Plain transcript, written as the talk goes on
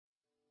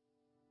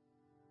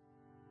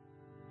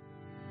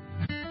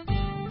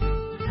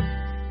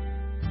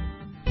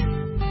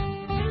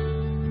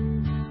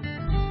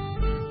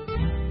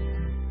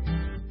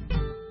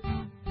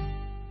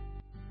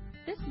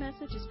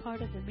message is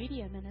part of the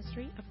media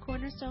ministry of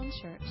Cornerstone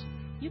Church.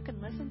 You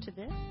can listen to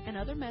this and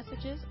other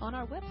messages on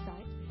our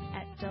website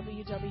at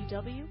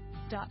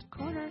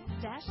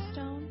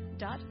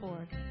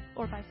www.corner-stone.org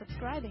or by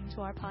subscribing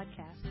to our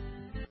podcast.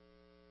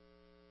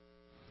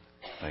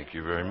 Thank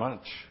you very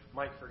much.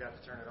 Mike forgot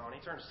to turn it on.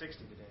 He turned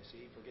 60 today, so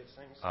he forgets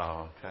things.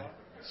 Oh, okay.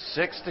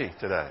 60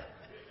 today.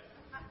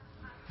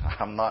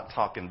 I'm not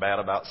talking bad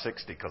about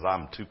 60 because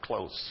I'm too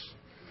close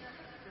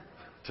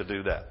to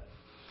do that.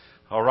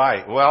 All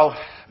right. Well,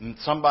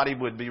 somebody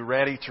would be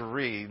ready to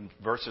read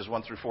verses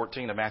 1 through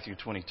 14 of Matthew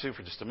 22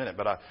 for just a minute.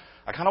 But I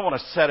kind of want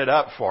to set it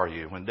up for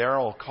you. When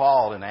Daryl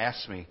called and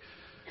asked me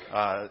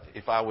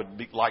if I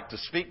would like to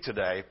speak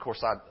today, of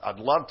course, I'd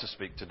love to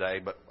speak today.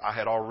 But I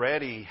had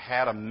already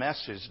had a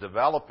message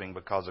developing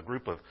because a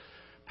group of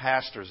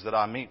pastors that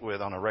I meet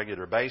with on a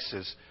regular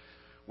basis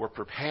were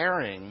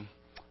preparing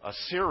a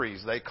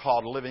series they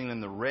called Living in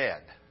the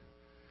Red.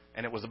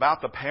 And it was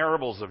about the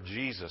parables of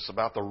Jesus,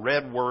 about the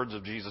red words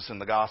of Jesus in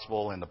the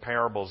gospel and the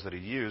parables that he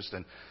used.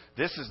 And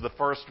this is the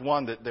first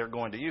one that they're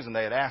going to use. And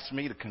they had asked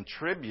me to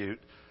contribute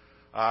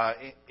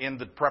in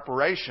the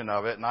preparation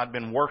of it. And I'd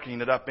been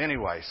working it up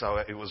anyway. So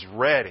it was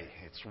ready.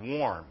 It's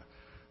warm.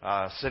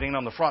 Sitting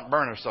on the front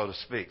burner, so to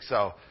speak.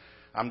 So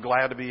I'm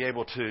glad to be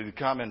able to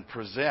come and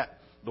present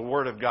the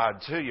Word of God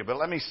to you. But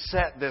let me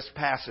set this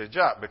passage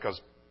up,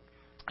 because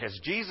as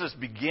Jesus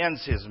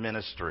begins his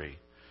ministry,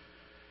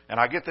 and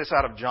I get this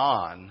out of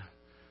John,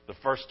 the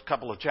first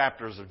couple of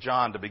chapters of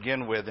John to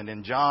begin with. And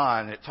in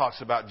John, it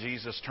talks about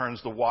Jesus turns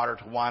the water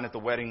to wine at the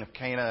wedding of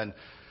Cana. And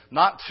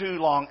not too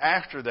long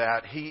after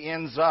that, he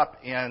ends up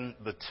in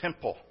the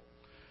temple.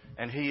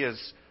 And he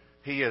is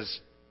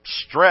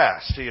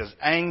stressed. He is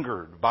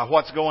angered by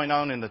what's going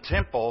on in the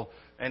temple.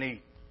 And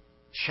he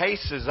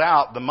chases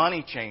out the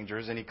money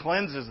changers, and he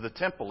cleanses the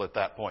temple at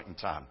that point in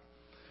time.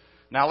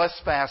 Now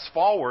let's fast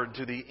forward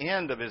to the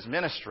end of his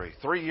ministry,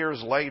 3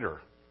 years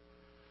later.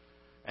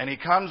 And he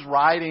comes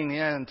riding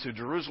into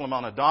Jerusalem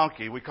on a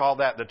donkey. We call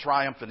that the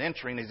triumphant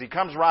entry. And as he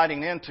comes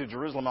riding into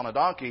Jerusalem on a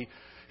donkey,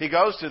 he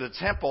goes to the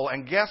temple.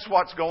 And guess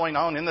what's going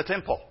on in the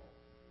temple?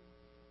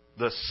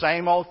 The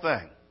same old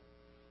thing.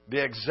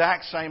 The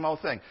exact same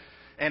old thing.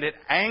 And it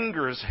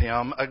angers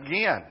him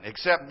again.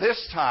 Except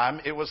this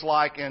time, it was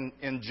like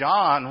in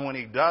John when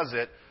he does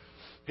it,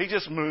 he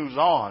just moves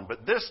on.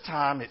 But this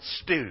time, it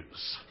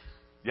stews.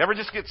 You ever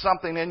just get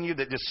something in you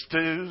that just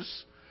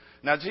stews?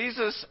 Now,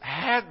 Jesus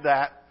had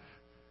that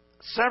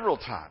several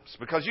times,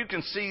 because you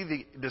can see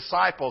the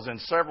disciples in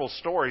several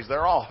stories.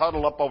 They're all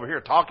huddled up over here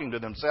talking to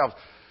themselves.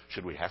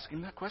 Should we ask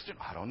him that question?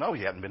 I don't know.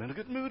 He hadn't been in a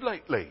good mood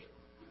lately.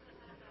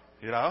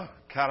 You know,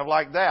 kind of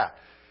like that.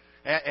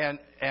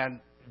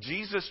 And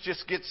Jesus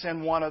just gets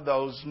in one of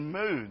those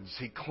moods.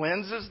 He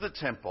cleanses the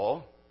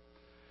temple,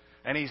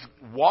 and he's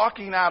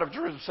walking out of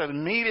Jerusalem. So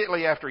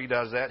immediately after he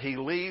does that, he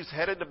leaves,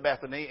 headed to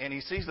Bethany, and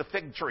he sees the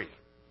fig tree.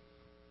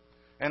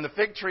 And the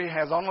fig tree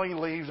has only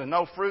leaves and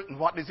no fruit. And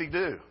what does he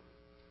do?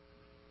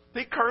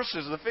 He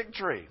curses the fig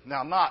tree.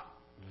 Now, not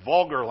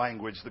vulgar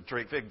language, the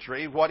fig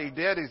tree. What he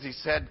did is he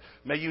said,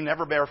 may you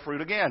never bear fruit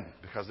again,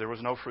 because there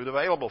was no fruit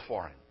available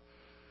for him.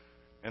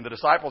 And the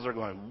disciples are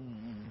going,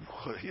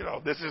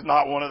 this is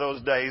not one of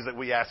those days that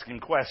we ask him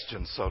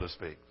questions, so to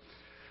speak.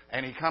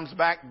 And he comes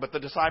back, but the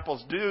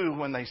disciples do,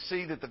 when they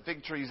see that the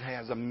fig tree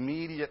has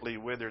immediately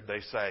withered,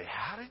 they say,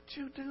 how did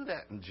you do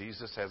that? And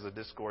Jesus has a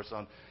discourse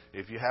on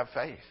if you have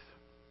faith.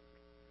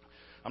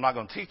 I'm not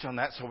going to teach on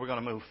that, so we're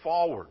going to move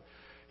forward.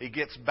 He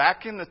gets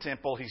back in the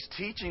temple. He's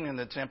teaching in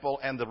the temple.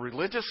 And the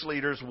religious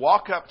leaders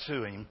walk up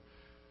to him.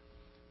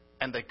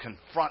 And they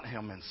confront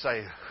him and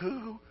say,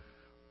 who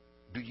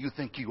do you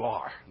think you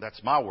are?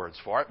 That's my words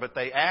for it. But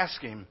they ask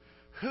him,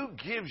 who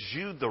gives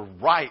you the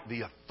right,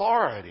 the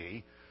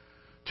authority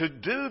to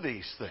do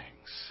these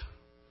things?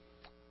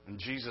 And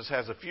Jesus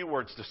has a few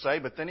words to say.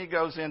 But then he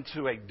goes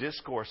into a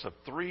discourse of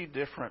 3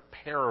 different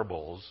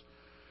parables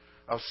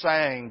of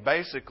saying,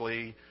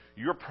 basically,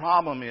 your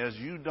problem is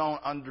you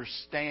don't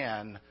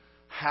understand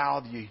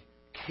how the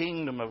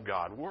kingdom of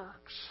God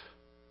works.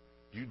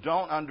 You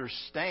don't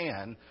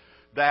understand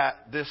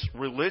that this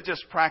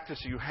religious practice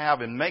you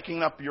have in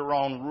making up your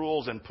own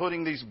rules and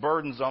putting these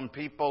burdens on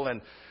people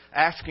and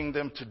asking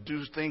them to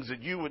do things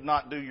that you would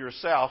not do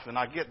yourself. And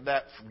I get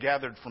that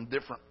gathered from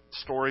different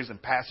stories and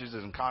passages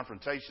and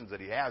confrontations that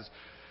he has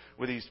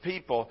with these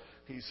people.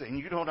 He's saying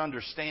you don't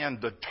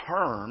understand the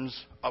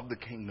terms of the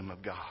kingdom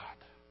of God.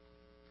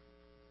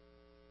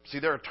 See,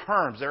 there are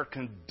terms, there are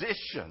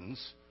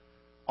conditions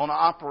on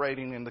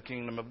operating in the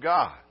kingdom of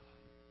God.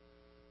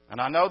 And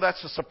I know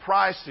that's a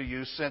surprise to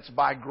you, since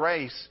by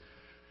grace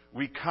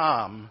we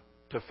come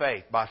to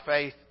faith. By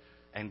faith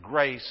and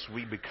grace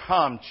we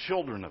become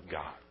children of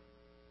God.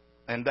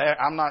 And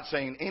I'm not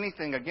saying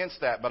anything against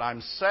that, but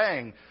I'm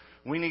saying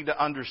we need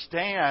to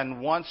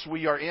understand, once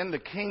we are in the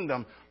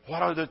kingdom,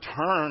 what are the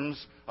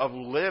terms of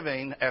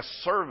living as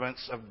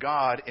servants of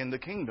God in the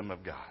kingdom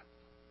of God.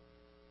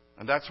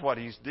 And that's what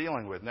he's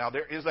dealing with. Now,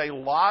 there is a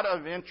lot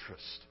of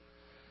interest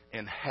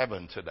in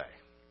heaven today,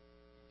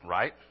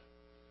 right?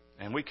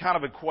 And we kind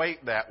of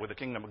equate that with the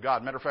kingdom of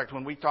God. Matter of fact,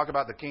 when we talk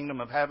about the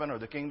kingdom of heaven or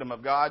the kingdom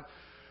of God,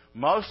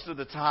 most of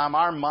the time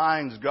our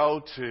minds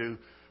go to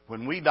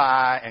when we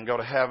die and go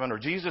to heaven, or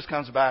Jesus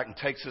comes back and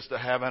takes us to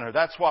heaven, or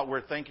that's what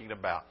we're thinking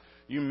about.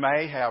 You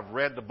may have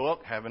read the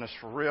book, Heaven is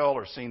for Real,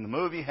 or seen the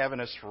movie, Heaven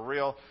is for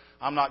Real.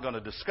 I'm not going to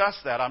discuss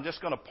that. I'm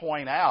just going to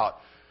point out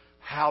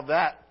how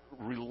that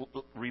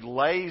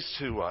relays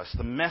to us,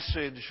 the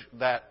message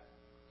that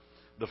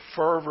the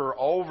fervor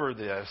over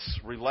this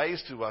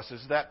relays to us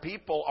is that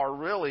people are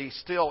really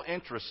still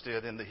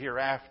interested in the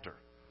hereafter.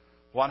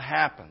 What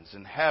happens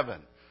in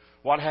heaven?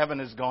 What heaven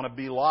is going to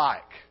be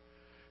like?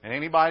 And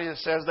anybody that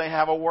says they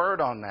have a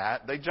word on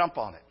that, they jump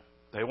on it.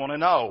 They want to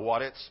know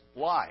what it's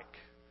like.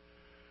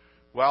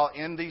 Well,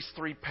 in these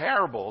three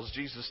parables,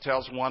 Jesus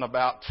tells one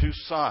about two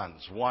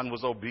sons. One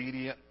was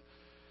obedient.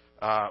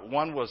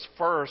 One was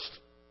first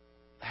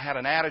had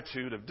an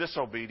attitude of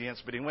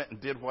disobedience, but he went and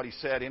did what he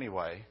said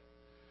anyway.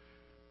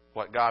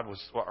 What God was,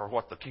 or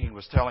what the king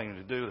was telling him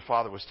to do, the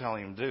father was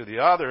telling him to do. The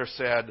other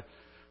said,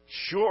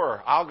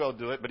 sure, I'll go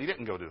do it, but he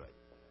didn't go do it.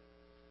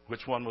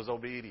 Which one was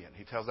obedient?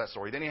 He tells that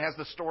story. Then he has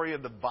the story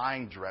of the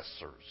vine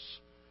dressers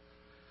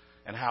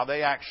and how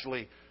they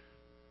actually,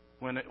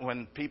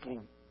 when people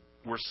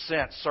were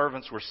sent,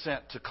 servants were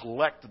sent to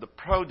collect the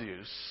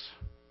produce,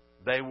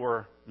 they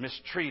were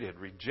mistreated,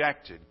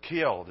 rejected,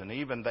 killed, and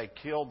even they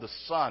killed the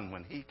son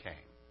when he came.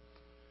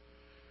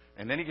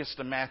 And then he gets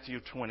to Matthew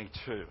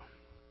 22.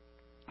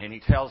 And he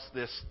tells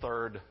this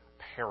third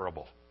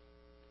parable.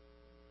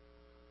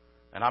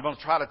 And I'm going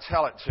to try to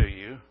tell it to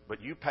you,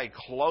 but you pay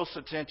close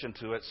attention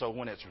to it so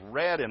when it's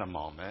read in a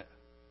moment,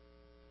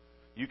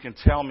 you can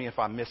tell me if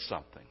I missed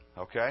something,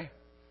 okay?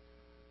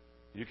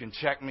 You can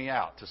check me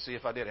out to see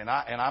if I did. And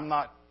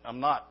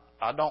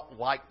I don't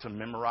like to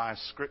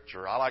memorize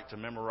Scripture. I like to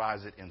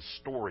memorize it in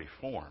story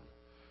form.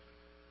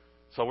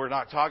 So we're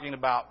not talking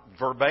about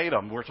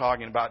verbatim. We're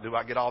talking about, do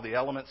I get all the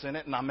elements in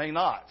it? And I may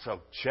not. So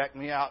check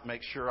me out,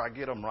 make sure I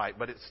get them right.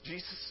 But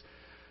Jesus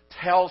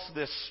tells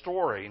this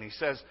story, and he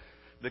says,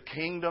 the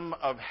kingdom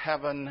of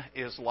heaven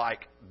is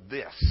like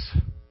this.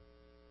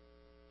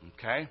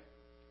 Okay?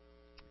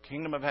 The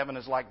kingdom of heaven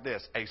is like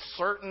this. A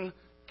certain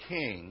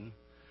king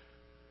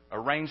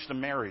arranged a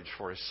marriage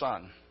for his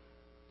son.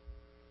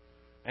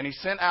 And he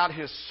sent out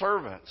his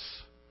servants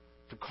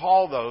to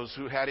call those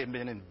who had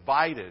been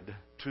invited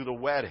to the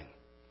wedding.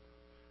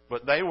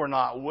 But they were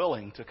not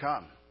willing to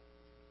come.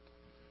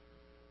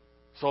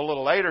 So a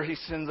little later, he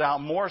sends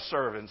out more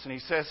servants. And he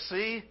says,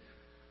 see,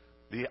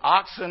 the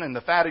oxen and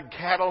the fatted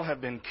cattle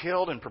have been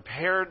killed and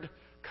prepared.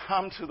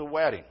 Come to the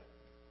wedding.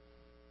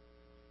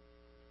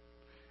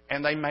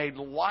 And they made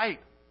light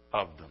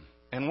of them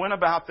and went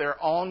about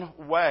their own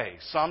way.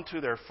 Some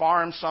to their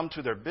farms, some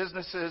to their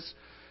businesses.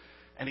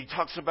 And he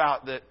talks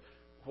about that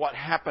what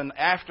happened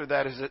after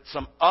that is that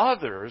some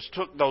others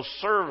took those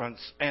servants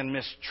and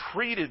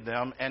mistreated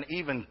them and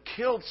even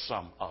killed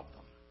some of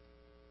them.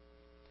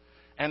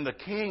 And the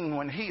king,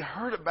 when he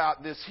heard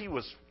about this, he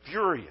was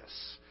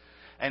furious.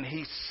 And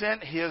he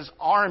sent his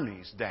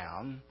armies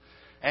down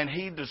and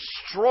he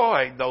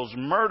destroyed those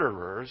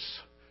murderers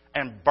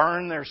and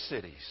burned their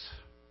cities.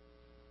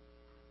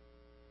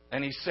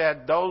 And he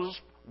said, those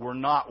were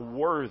not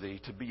worthy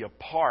to be a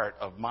part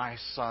of my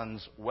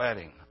son's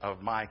wedding,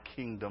 of my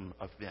kingdom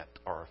event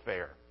or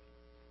affair.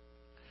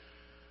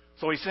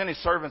 So he sent his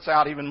servants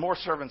out, even more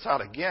servants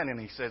out again, and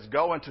he says,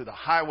 go into the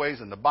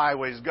highways and the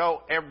byways,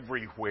 go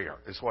everywhere,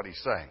 is what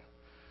he's saying.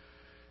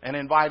 And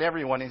invite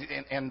everyone.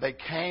 And they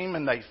came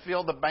and they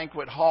filled the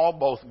banquet hall,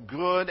 both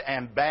good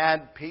and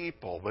bad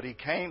people. But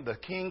the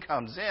king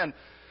comes in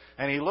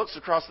and he looks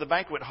across the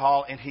banquet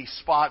hall and he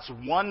spots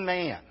one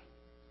man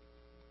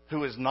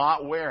who is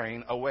not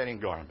wearing a wedding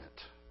garment.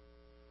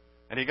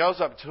 And he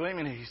goes up to him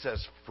and he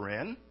says,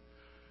 friend,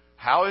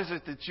 how is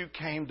it that you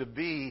came to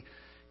be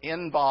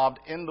involved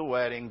in the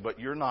wedding, but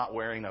you're not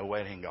wearing a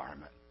wedding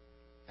garment?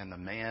 And the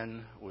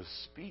man was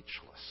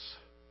speechless.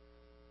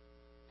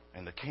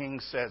 And the king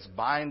says,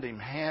 bind him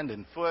hand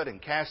and foot and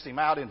cast him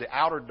out into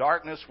outer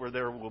darkness where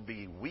there will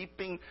be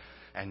weeping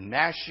and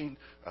gnashing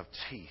of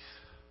teeth.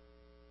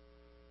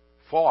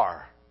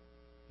 For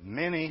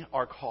many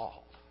are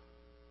called,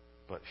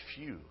 but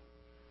few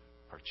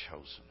are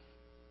chosen.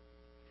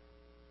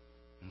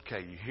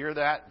 Okay, you hear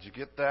that? Did you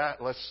get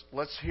that?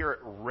 Let's hear it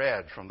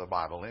read from the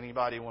Bible.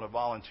 Anybody want to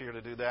volunteer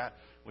to do that?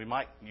 You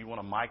want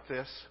to mic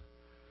this?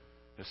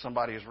 If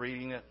somebody is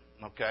reading it,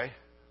 okay.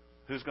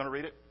 Who's going to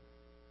read it?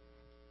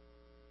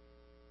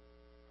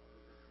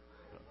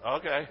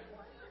 Okay.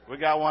 We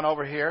got one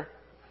over here.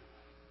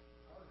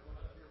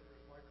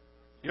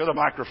 You're the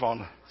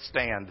microphone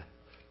stand.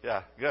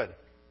 Yeah, good.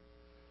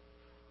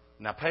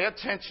 Now pay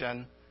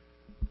attention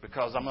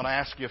because I'm going to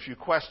ask you a few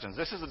questions.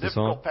 This is a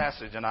difficult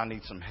passage and I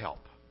need some help.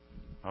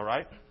 All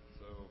right?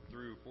 So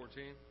through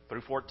 14?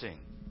 Through 14.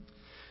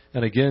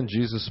 And again,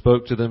 Jesus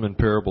spoke to them in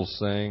parables,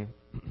 saying,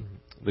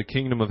 the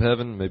kingdom of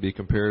heaven may be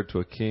compared to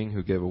a king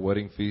who gave a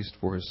wedding feast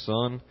for his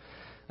son,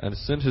 and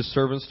sent his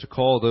servants to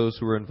call those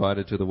who were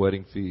invited to the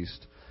wedding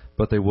feast,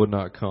 but they would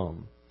not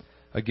come.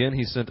 Again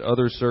he sent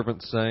other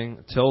servants,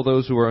 saying, Tell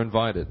those who are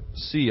invited,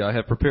 See, I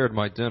have prepared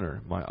my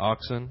dinner. My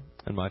oxen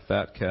and my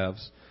fat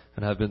calves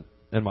have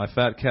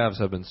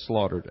been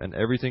slaughtered, and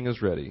everything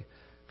is ready.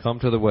 Come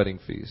to the wedding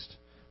feast.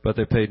 But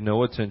they paid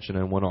no attention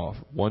and went off,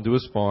 one to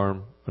his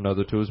farm,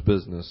 another to his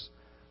business,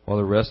 while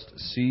the rest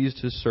seized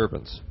his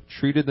servants,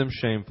 treated them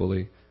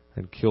shamefully,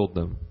 and killed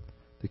them.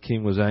 The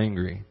king was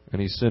angry,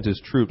 and he sent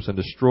his troops and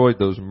destroyed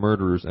those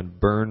murderers and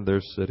burned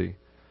their city.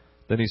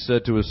 Then he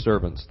said to his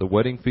servants, The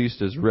wedding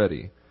feast is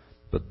ready,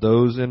 but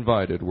those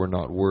invited were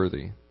not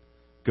worthy.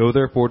 Go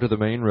therefore to the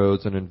main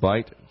roads and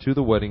invite to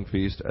the wedding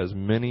feast as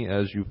many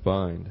as you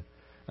find.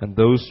 And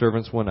those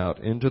servants went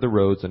out into the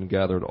roads and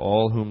gathered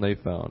all whom they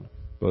found,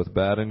 both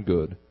bad and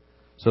good.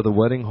 So the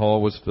wedding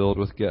hall was filled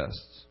with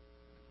guests.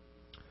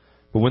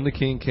 But when the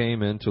king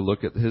came in to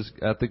look at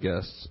the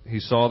guests, he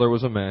saw there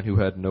was a man who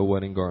had no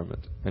wedding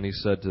garment. And he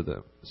said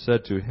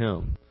to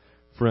him,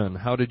 Friend,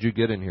 how did you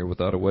get in here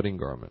without a wedding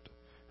garment?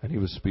 And he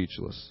was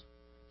speechless.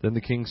 Then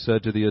the king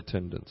said to the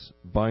attendants,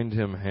 Bind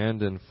him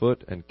hand and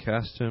foot and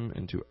cast him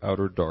into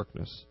outer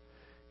darkness.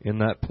 In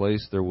that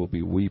place there will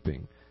be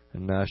weeping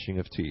and gnashing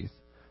of teeth,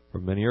 for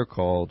many are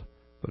called,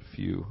 but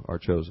few are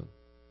chosen.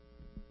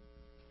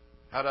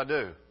 How'd I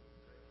do?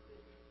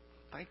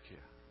 Thank you.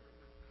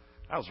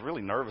 I was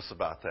really nervous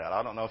about that.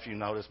 I don't know if you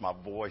noticed my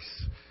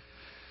voice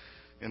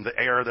in the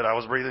air that I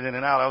was breathing in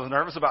and out. I was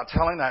nervous about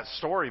telling that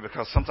story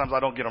because sometimes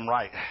I don't get them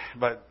right.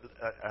 But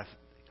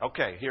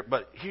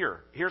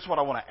here's what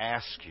I want to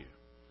ask you.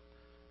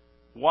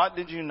 What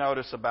did you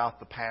notice about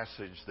the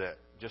passage that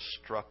just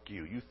struck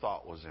you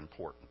thought was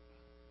important?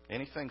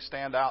 Anything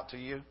stand out to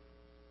you?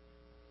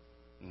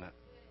 No.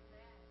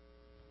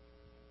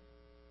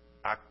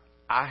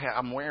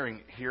 I'm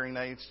wearing hearing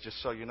aids,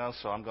 just so you know,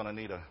 so I'm going to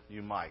need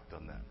you mic'd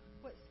on that.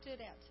 What stood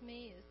out to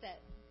me is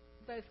that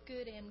both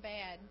good and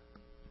bad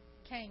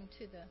came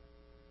to the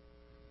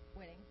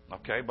wedding.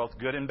 Okay, both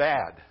good and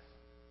bad.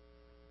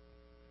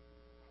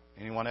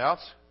 Anyone else?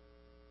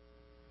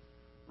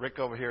 Rick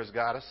over here has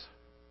got us.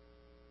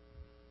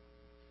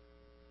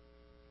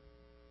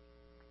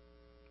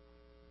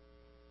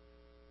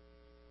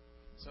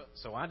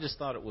 So I just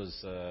thought it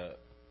was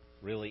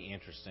really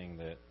interesting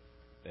that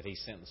he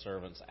sent the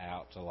servants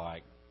out to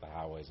like the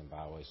highways and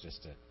byways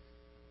just to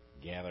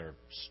gather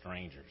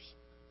strangers,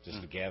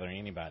 just to gather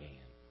anybody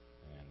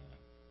in. And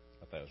I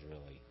thought that was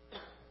really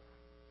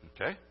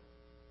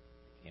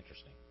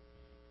interesting.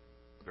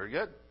 Very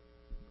good.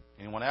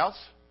 Anyone else?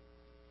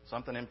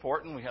 Something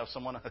important? We have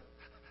someone.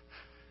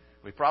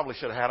 We probably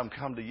should have had them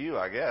come to you,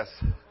 I guess.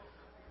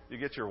 You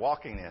get your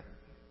walking in.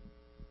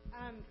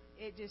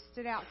 It just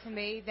stood out to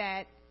me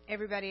that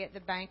everybody at the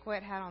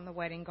banquet had on the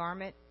wedding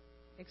garment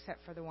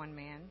except for the one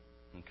man.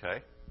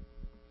 Okay.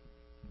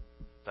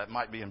 That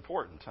might be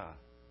important, huh?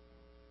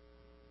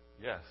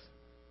 Yes.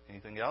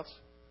 Anything else?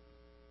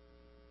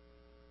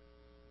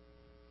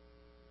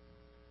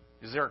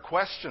 Is there a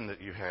question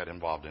that you had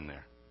involved in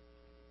there?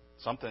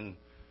 Something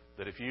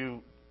that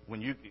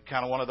when you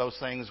kind of one of those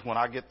things, when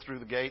I get through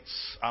the gates,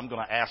 I'm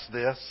going to ask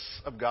this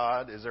of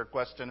God. Is there a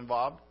question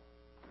involved?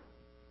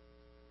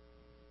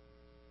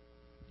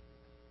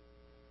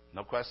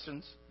 No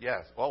questions?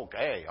 Yes.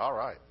 Okay. All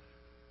right.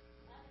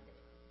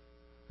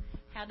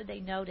 How did they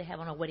know to have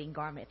on a wedding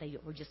garment if they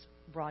were just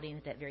brought in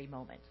at that very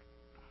moment?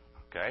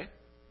 Okay.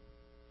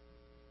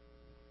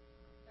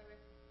 So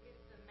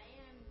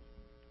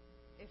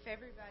if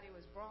everybody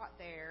was brought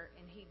there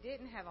and he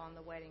didn't have on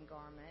the wedding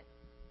garment,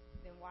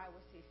 then why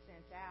was he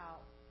sent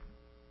out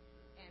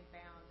and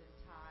bound and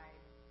tied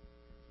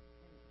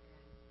and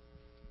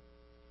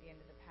the end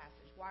of the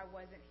passage? Why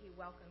wasn't he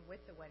welcomed with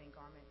the wedding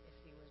garment if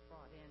he was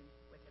brought in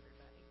with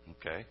everybody?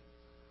 Okay.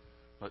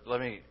 But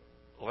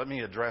let me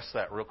address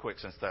that real quick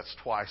since that's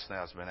twice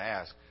now it's been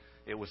asked.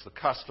 It was the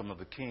custom of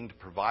the king to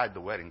provide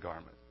the wedding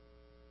garment.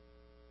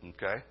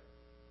 Okay?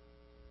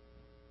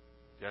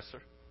 Yes,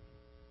 sir?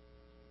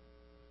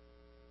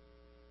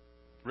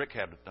 Rick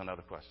had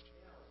another question.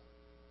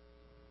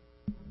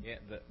 Yeah,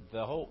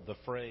 the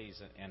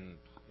phrase, and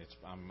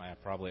I'm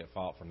probably at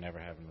fault for never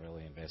having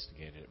really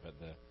investigated it, but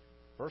the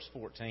verse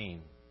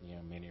 14,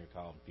 many are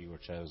called, few are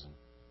chosen.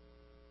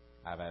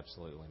 I have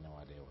absolutely no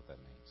idea what that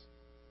means.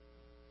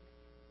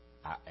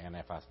 And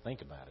if I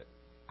think about it,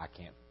 I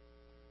can't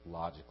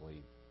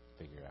logically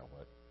figure out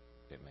what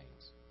it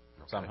means.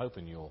 Okay. So I'm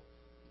hoping you'll.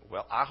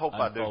 Well, I hope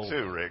I do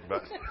too, Rick.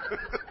 But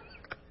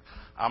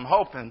I'm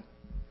hoping.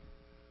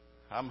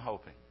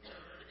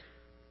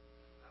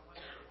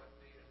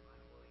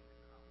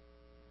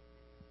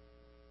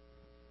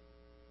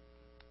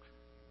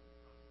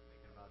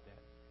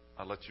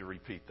 I'll let you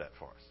repeat that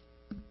for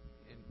us.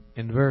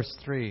 In verse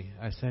 3,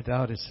 I sent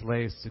out his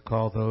slaves to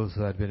call those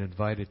who had been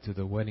invited to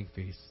the wedding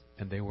feast,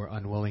 and they were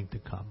unwilling to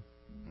come.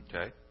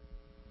 Okay.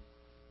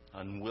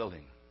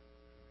 Unwilling.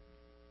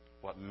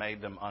 What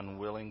made them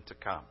unwilling to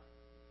come?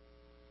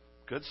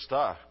 Good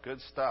stuff. Good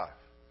stuff.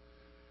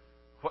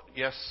 What?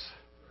 Yes.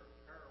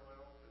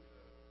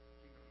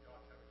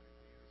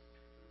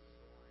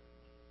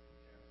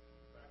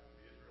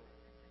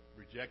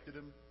 Rejected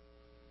him,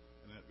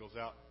 and then it goes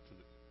out to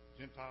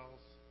Gentiles,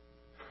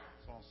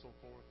 so on and so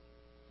forth.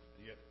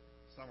 And yet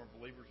some are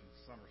believers and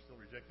some are still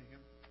rejecting him?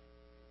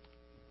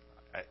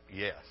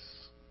 Yes.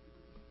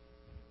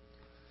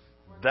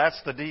 That's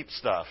the deep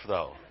stuff,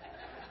 though.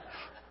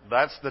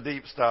 That's the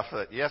deep stuff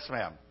that, yes,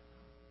 ma'am.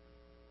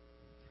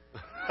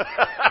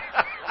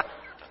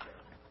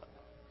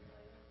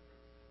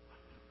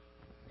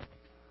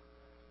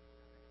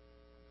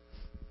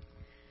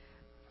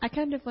 I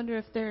kind of wonder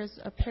if there's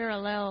a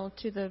parallel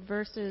to the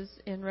verses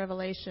in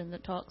Revelation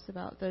that talks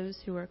about those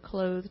who are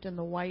clothed in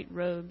the white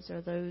robes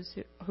are those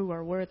who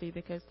are worthy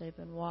because they've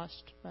been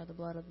washed by the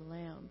blood of the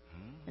Lamb.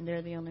 And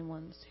they're the only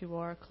ones who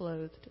are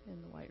clothed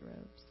in the white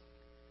robes.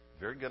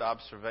 Very good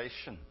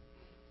observation.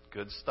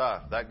 Good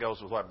stuff. That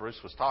goes with what Bruce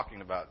was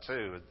talking about,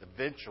 too.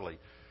 Eventually,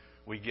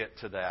 we get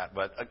to that.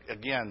 But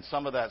again,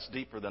 some of that's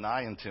deeper than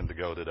I intend to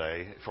go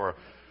today for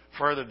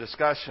further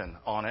discussion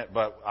on it.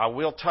 But I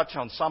will touch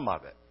on some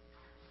of it.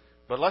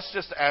 But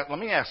let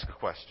me ask a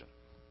question.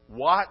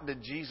 What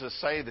did Jesus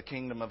say the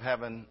kingdom of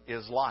heaven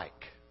is like?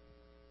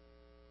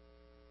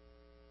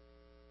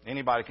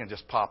 Anybody can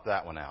just pop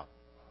that one out.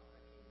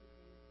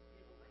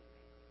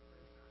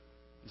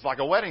 It's like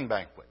a wedding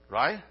banquet,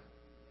 right?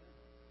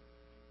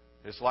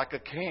 It's like a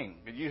king.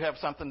 Did you have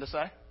something to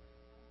say?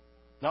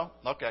 No?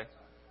 Okay.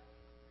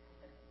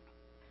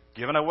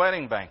 Given a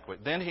wedding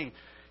banquet. Then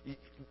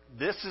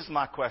this is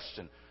my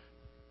question.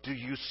 Do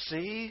you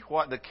see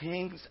what the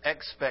king's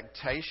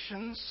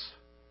expectations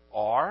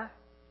are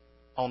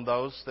on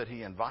those that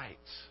he invites?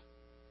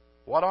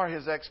 What are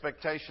his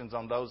expectations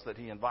on those that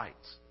he invites?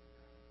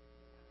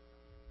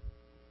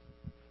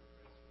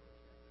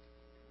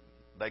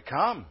 They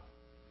come,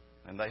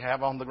 and they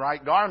have on the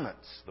right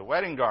garments, the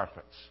wedding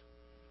garments.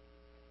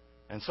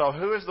 And so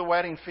who is the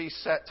wedding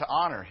feast set to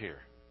honor here?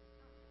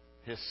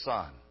 His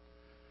Son.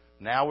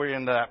 Now we're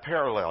in that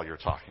parallel you're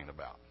talking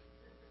about.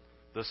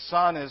 The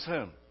Son is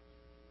whom?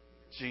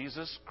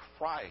 Jesus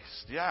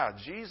Christ. Yeah,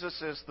 Jesus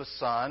is the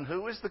Son.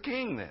 Who is the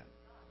King then?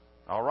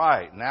 All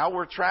right, now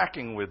we're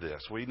tracking with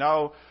this. We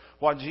know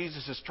what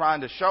Jesus is trying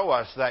to show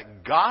us,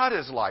 that God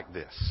is like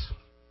this.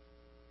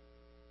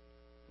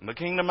 And the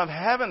kingdom of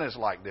heaven is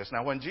like this.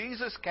 Now, when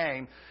Jesus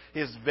came,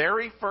 his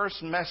very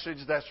first message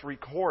that's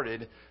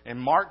recorded in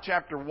Mark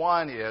chapter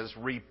 1 is,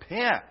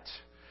 repent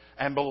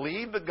and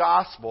believe the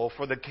gospel,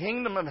 for the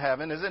kingdom of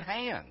heaven is at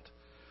hand.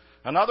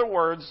 In other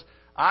words,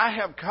 I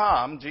have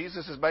come,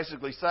 Jesus is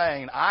basically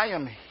saying, I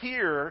am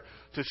here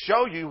to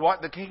show you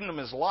what the kingdom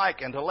is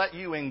like and to let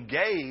you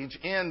engage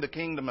in the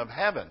kingdom of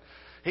heaven.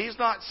 He's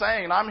not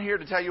saying, I'm here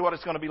to tell you what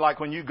it's going to be like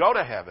when you go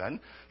to heaven.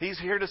 He's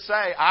here to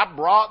say, I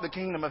brought the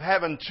kingdom of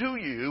heaven to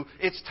you.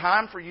 It's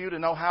time for you to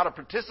know how to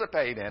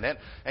participate in it,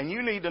 and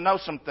you need to know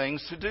some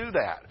things to do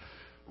that.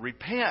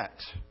 Repent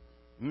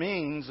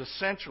means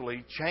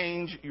essentially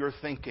change your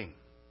thinking.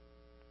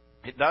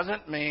 It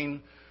doesn't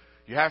mean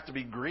you have to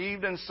be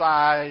grieved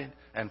inside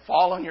and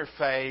fall on your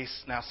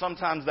face. Now,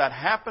 sometimes that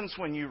happens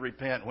when you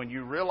repent, when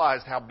you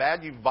realize how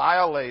bad you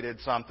violated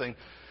something,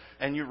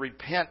 and you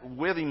repent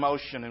with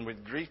emotion and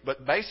with grief.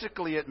 But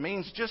basically, it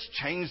means just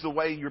change the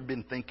way you've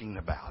been thinking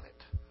about it.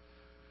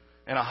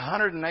 And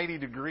 180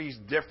 degrees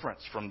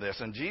difference from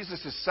this. And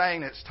Jesus is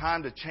saying it's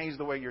time to change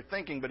the way you're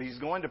thinking, but He's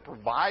going to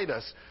provide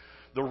us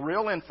the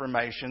real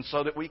information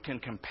so that we can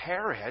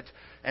compare it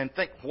and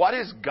think, what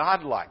is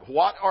God like?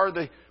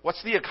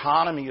 What's the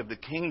economy of the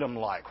kingdom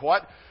like?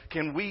 What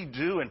can we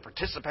do in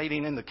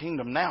participating in the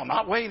kingdom now?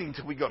 Not waiting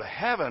till we go to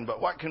heaven, but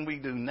what can we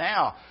do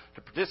now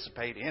to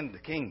participate in the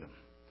kingdom?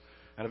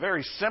 And a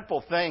very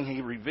simple thing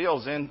He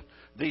reveals in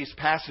these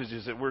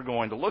passages that we're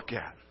going to look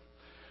at.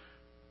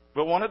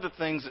 But one of the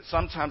things that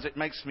sometimes it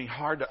makes me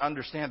hard to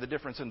understand the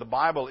difference in the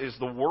Bible is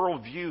the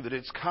worldview that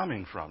it's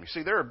coming from. You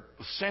see, there are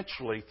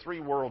essentially three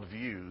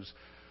worldviews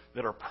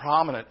that are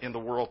prominent in the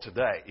world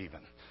today even.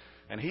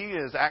 And he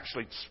is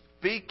actually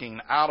speaking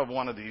out of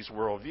one of these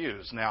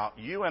worldviews. Now,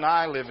 you and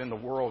I live in the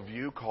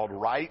worldview called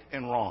right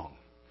and wrong.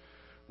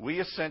 We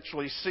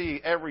essentially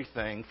see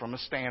everything from a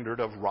standard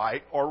of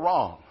right or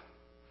wrong.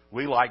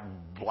 We like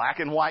black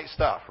and white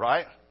stuff,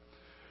 right?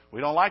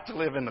 We don't like to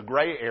live in the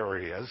gray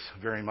areas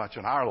very much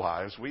in our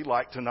lives. We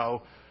like to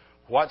know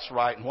what's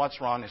right and what's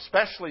wrong,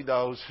 especially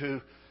those who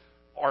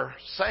are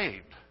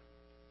saved,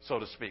 so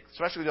to speak.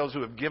 Especially those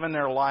who have given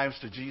their lives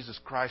to Jesus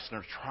Christ and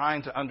are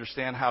trying to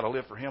understand how to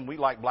live for Him. We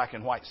like black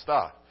and white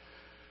stuff.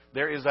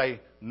 There is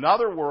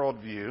another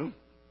worldview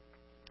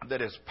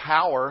that is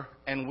power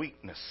and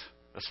weakness,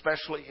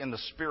 especially in the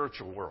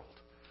spiritual world.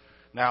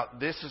 Now,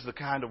 this is the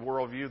kind of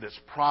worldview that's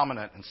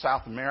prominent in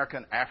South America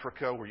and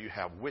Africa, where you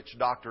have witch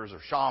doctors or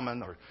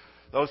shamans or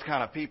those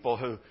kind of people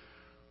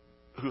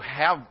who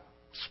have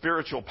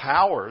spiritual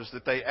powers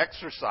that they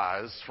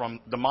exercise from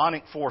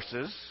demonic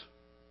forces.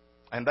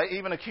 And they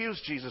even accuse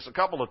Jesus a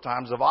couple of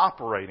times of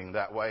operating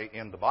that way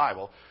in the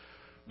Bible.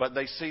 But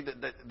they see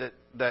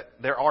that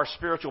there are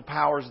spiritual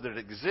powers that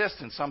exist,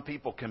 and some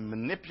people can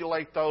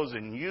manipulate those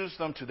and use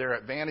them to their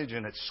advantage,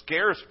 and it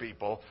scares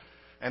people.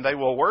 And they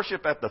will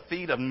worship at the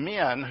feet of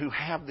men who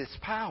have this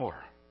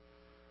power.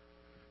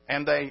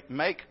 And they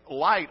make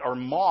light or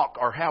mock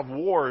or have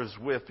wars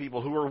with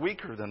people who are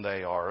weaker than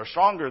they are or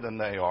stronger than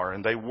they are.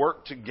 And they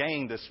work to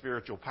gain this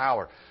spiritual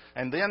power.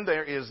 And then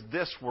there is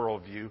this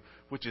worldview,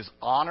 which is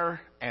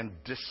honor and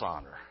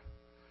dishonor.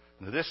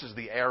 Now, this is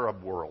the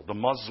Arab world, the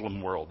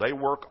Muslim world. They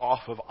work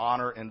off of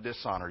honor and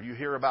dishonor. You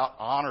hear about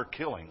honor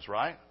killings,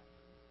 right?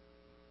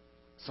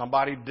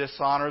 Somebody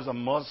dishonors a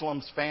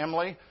Muslim's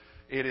family.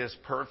 It is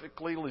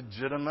perfectly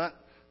legitimate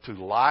to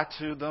lie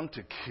to them,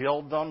 to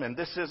kill them. And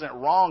this isn't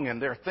wrong in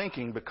their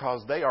thinking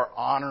because they are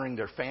honoring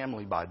their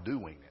family by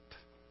doing it.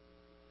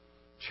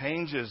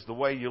 Changes the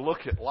way you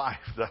look at life,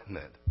 doesn't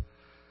it?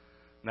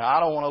 Now, I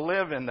don't want to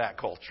live in that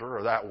culture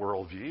or that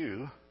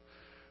worldview,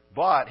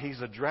 but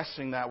he's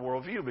addressing that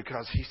worldview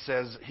because he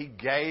says he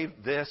gave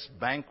this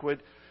banquet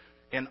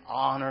in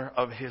honor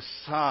of his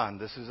son.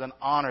 This is an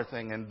honor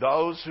thing. And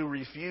those who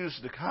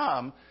refused to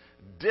come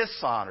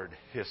dishonored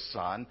his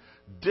son,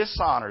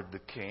 dishonored the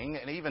king,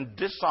 and even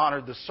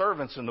dishonored the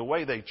servants in the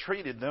way they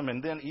treated them,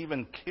 and then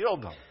even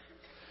killed them.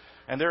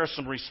 And there are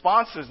some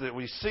responses that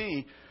we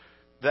see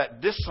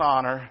that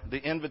dishonor the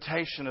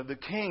invitation of the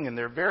king, and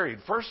they're varied.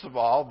 First of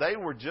all, they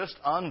were just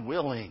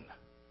unwilling.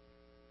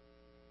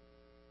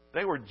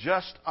 They were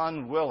just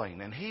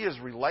unwilling. And he is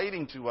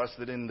relating to us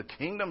that in the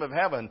kingdom of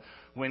heaven,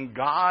 when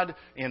God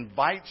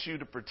invites you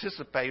to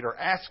participate or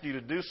asks you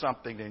to do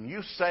something and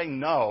you say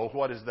no,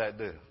 what does that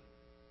do?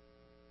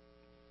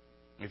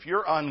 If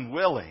you're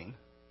unwilling,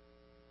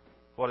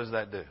 what does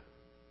that do?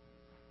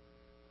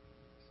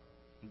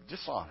 It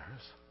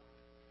dishonors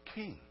the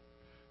king.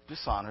 It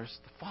dishonors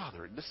the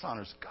Father. It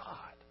dishonors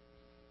God.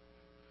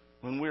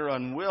 When we're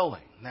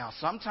unwilling. Now,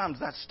 sometimes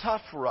that's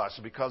tough for us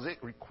because it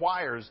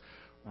requires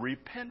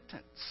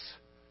repentance.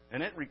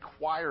 And it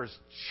requires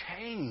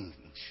change.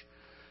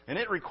 And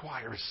it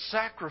requires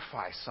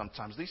sacrifice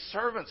sometimes. These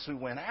servants who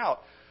went out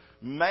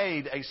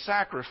made a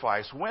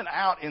sacrifice, went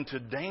out into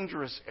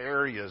dangerous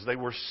areas. They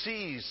were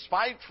seized,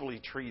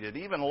 spitefully treated,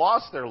 even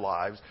lost their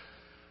lives.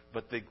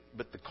 But the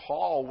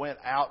call went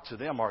out to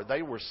them, or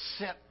they were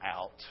sent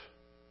out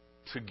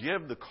to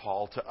give the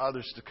call to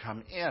others to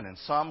come in. And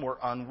some were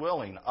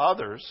unwilling.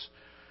 Others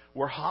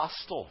were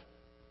hostile,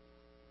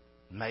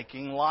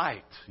 making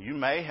light. You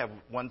may have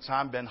one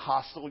time been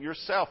hostile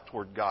yourself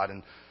toward God,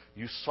 and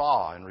you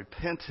saw and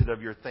repented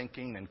of your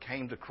thinking and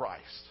came to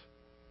Christ.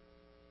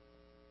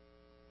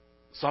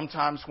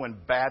 Sometimes when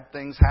bad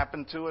things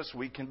happen to us,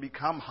 we can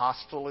become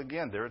hostile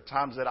again. There are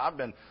times that I've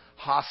been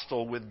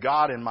hostile with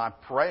God in my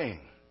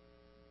praying.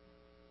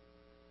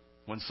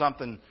 When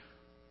something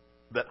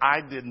that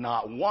I did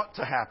not want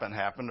to happen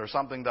happened, or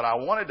something that I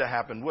wanted to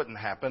happen wouldn't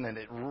happen, and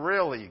it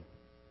really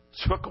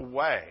took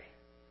away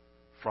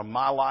from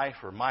my life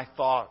or my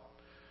thought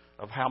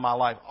of how my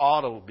life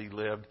ought to be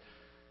lived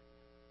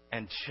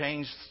and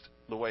changed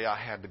the way I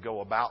had to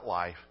go about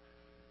life.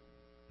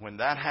 When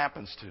that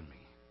happens to me,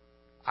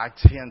 I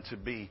tend to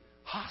be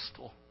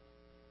hostile.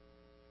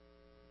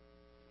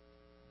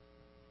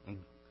 And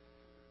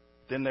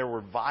then there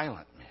were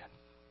violent men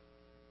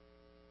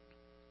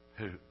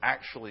who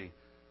actually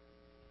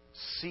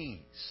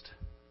seized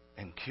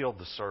and killed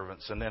the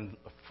servants. And then,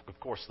 of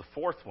course, the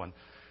fourth one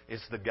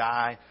is the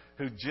guy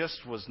who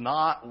just was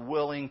not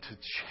willing to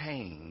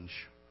change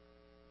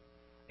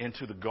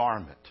into the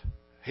garment.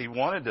 He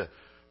wanted to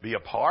be a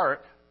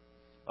part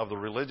of the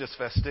religious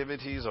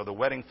festivities or the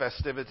wedding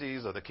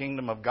festivities or the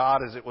kingdom of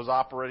God as it was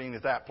operating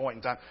at that point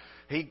in time.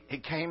 He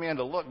came in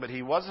to look, but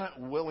he wasn't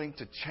willing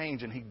to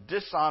change, and he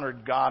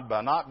dishonored God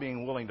by not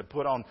being willing to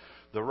put on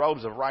the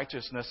robes of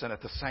righteousness and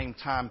at the same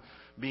time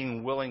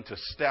being willing to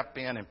step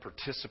in and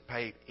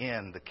participate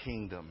in the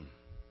kingdom.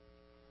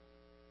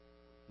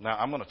 Now,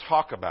 I'm going to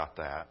talk about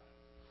that,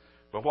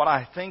 but what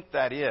I think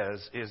that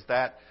is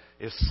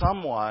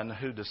someone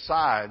who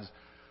decides,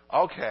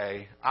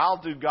 okay,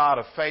 I'll do God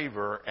a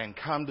favor and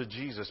come to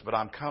Jesus, but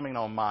I'm coming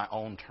on my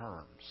own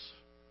terms.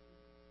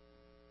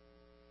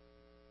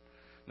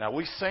 Now,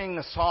 we sing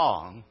the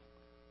song,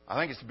 I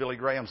think it's Billy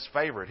Graham's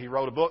favorite. He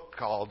wrote a book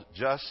called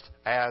Just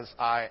As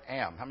I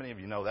Am. How many of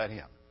you know that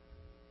hymn?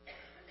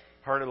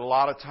 Heard it a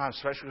lot of times,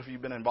 especially if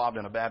you've been involved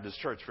in a Baptist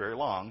church very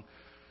long.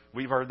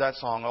 We've heard that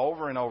song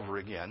over and over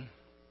again.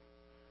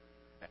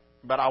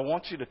 But I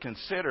want you to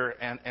consider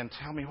and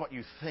tell me what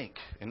you think.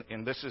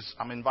 And this is,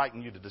 I'm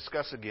inviting you to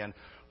discuss again.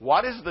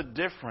 What is the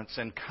difference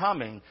in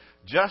coming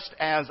just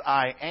as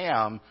I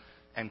am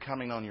and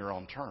coming on your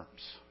own terms?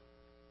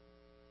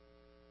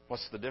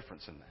 What's the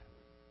difference in that?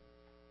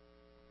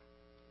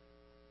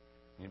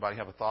 Anybody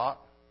have a thought?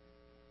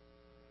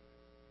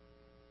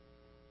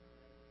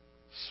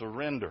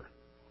 Surrender.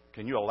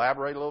 Can you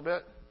elaborate a little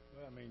bit?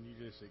 Well, I mean,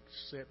 you just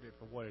accept it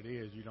for what it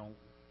is. You don't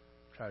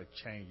try to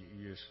change it.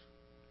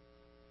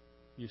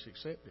 You just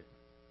accept it.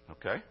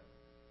 Okay.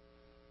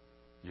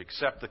 You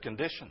accept the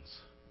conditions.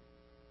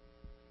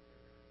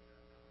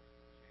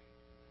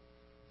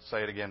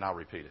 Say it again, I'll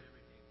repeat it.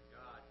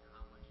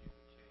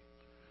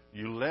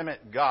 You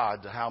limit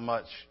God to how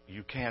much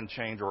you can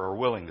change or are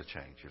willing to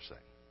change, you're saying.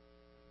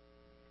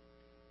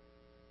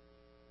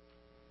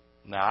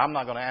 Now, I'm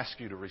not going to ask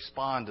you to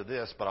respond to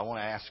this, but I want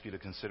to ask you to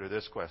consider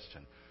this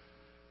question.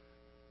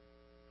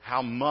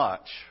 How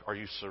much are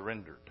you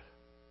surrendered?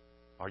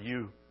 Are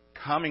you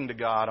coming to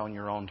God on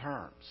your own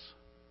terms?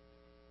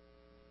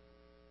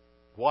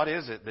 What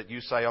is it that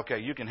you say, okay,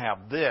 you can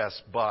have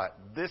this, but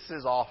this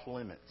is off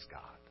limits,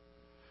 God.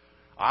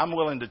 I'm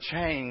willing to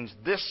change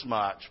this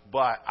much,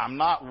 but I'm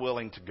not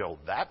willing to go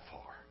that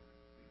far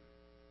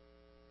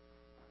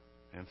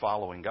in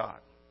following God.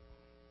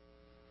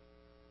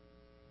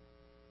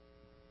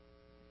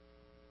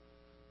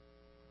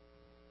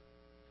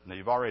 Now,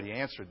 you've already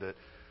answered that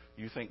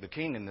you think the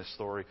king in this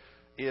story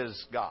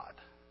is God.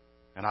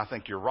 And I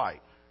think you're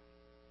right.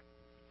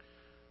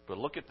 But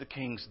look at the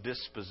king's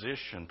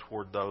disposition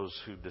toward those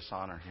who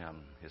dishonor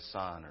him, his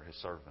son or his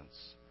servants,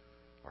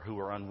 or who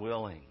are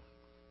unwilling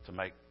to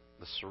make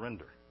the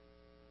surrender.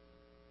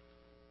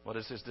 What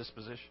is his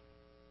disposition?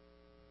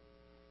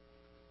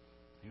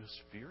 He was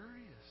furious.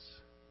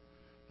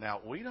 Now,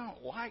 we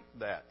don't like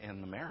that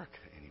in America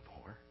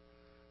anymore.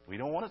 We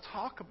don't want to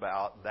talk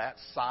about that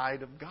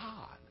side of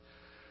God.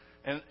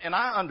 And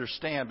I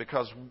understand,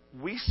 because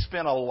we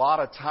spent a lot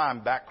of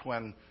time back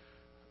when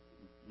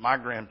my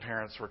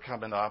grandparents were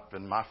coming up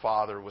and my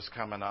father was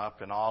coming up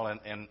and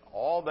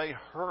all they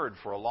heard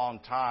for a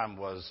long time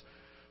was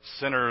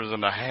sinners in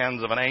the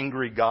hands of an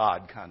angry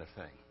God kind of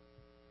thing.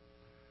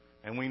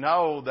 And we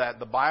know that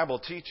the Bible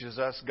teaches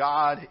us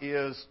God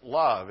is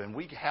love, and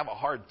we have a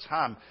hard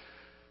time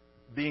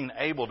being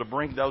able to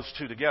bring those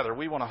two together.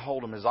 We want to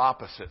hold them as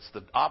opposites.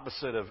 The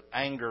opposite of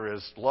anger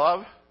is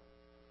love.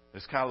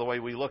 It's kind of the way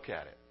we look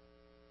at it.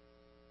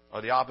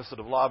 Or the opposite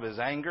of love is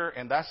anger,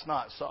 and that's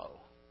not so.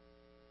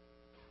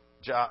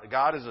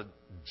 God is a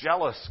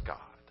jealous God.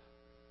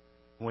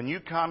 When you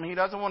come, He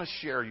doesn't want to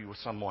share you with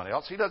someone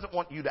else. He doesn't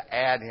want you to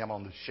add Him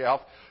on the shelf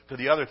to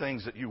the other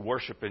things that you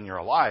worship in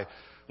your life.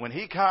 When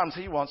He comes,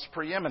 He wants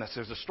preeminence.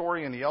 There's a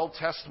story in the Old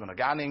Testament. A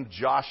guy named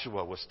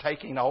Joshua was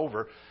taking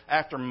over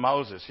after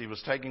Moses. He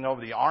was taking over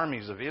the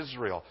armies of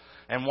Israel.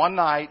 And one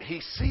night, he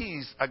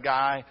sees a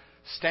guy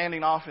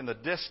standing off in the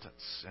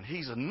distance. And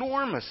he's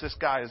enormous. This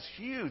guy is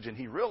huge. And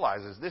he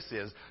realizes this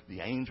is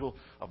the angel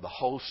of the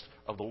host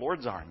of the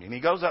Lord's army. And he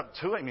goes up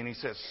to him and he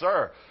says,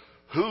 "Sir,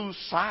 whose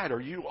side are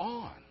you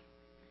on?"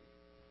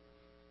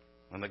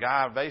 And the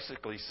guy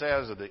basically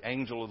says, or the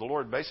angel of the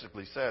Lord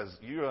basically says,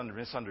 "You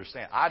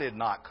misunderstand. I did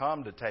not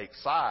come to take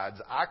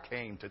sides. I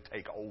came to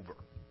take over."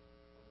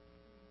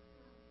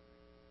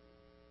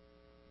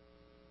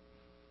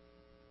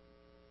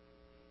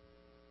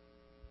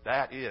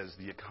 That is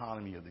the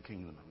economy of the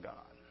kingdom of God.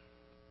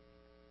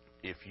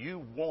 If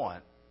you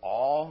want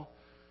all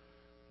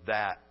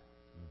that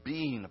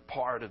being a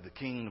part of the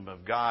kingdom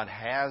of God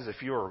has,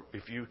 if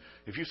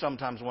you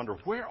sometimes wonder,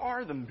 where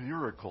are the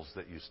miracles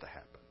that used to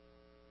happen?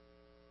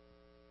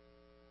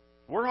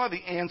 Where are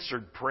the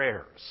answered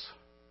prayers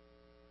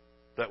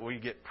that we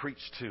get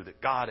preached to,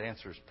 that God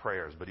answers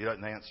prayers, but He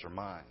doesn't answer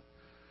mine?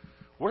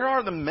 Where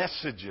are the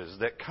messages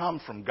that come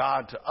from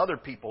God to other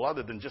people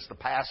other than just the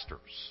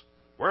pastors?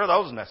 Where are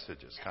those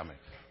messages coming?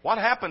 What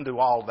happened to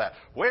all that?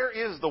 Where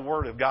is the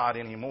Word of God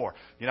anymore?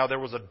 You know, there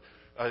was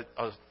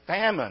a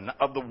famine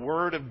of the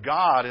Word of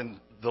God in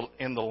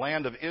the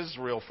land of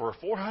Israel for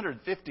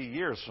 450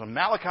 years, from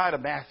Malachi to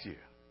Matthew.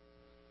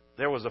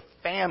 There was a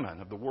famine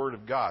of the Word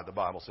of God, the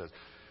Bible says.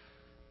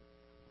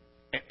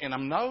 And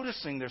I'm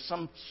noticing there's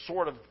some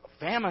sort of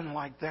famine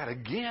like that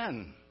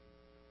again.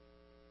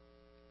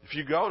 If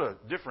you go to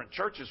different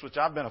churches, which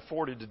I've been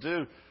afforded to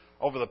do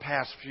over the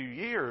past few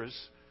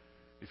years,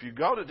 if you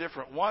go to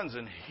different ones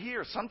and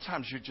hear,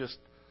 sometimes you just,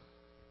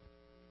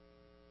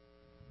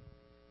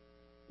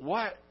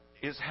 what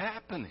is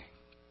happening?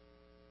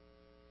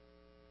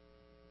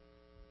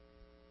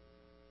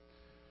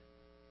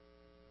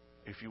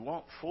 If you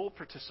want full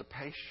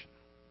participation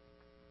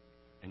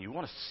and you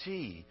want to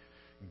see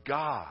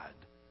God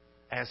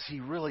as He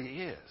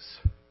really is,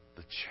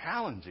 the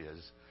challenge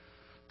is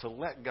to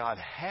let God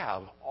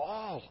have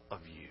all of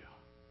you.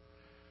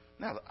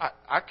 Now,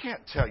 I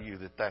can't tell you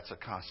that that's a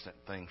constant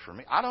thing for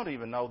me. I don't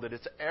even know that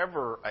it's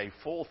ever a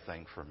full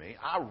thing for me.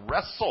 I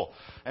wrestle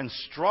and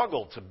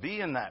struggle to be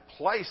in that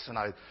place, and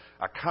I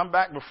come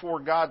back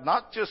before God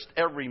not just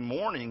every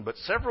morning, but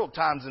several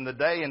times in the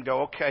day and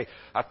go, okay,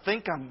 I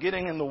think I'm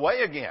getting in the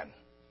way again.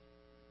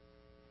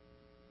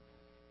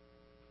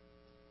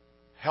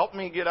 Help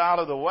me get out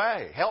of the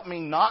way. Help me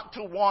not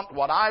to want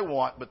what I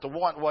want, but to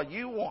want what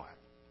You want.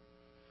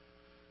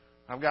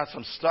 I've got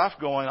some stuff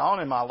going on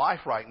in my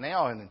life right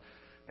now, and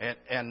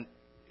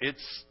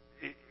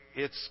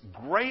it's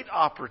great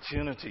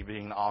opportunity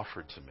being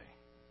offered to me.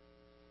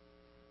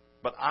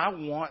 But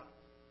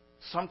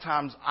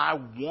sometimes I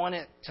want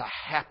it to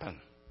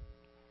happen.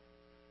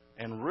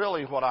 And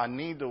really what I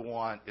need to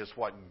want is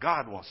what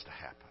God wants to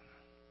happen.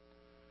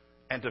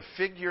 And to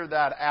figure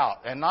that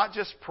out. And not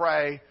just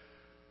pray,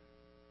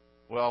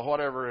 well,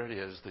 whatever it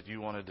is that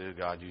you want to do,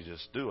 God, you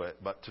just do it.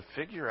 But to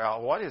figure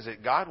out what is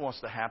it God wants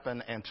to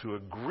happen and to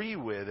agree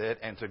with it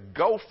and to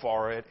go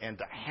for it and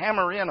to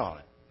hammer in on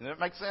it. Does that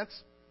make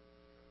sense?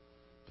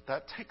 But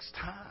that takes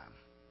time.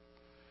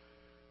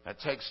 That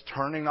takes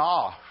turning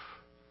off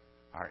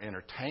our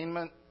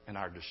entertainment and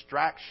our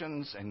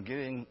distractions and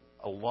getting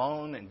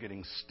alone and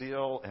getting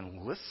still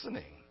and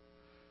listening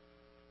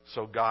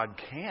so God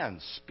can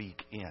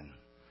speak in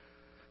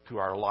to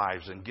our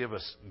lives and give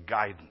us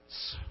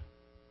guidance.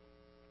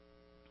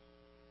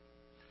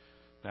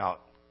 Now,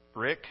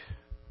 Rick,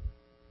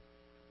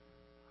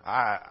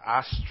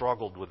 I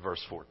struggled with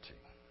verse 14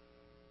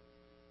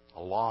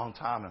 a long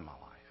time in my life.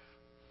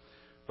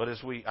 But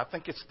I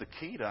think it's the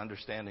key to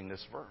understanding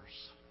this verse.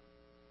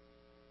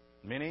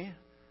 Many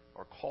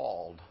are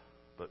called,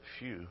 but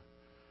few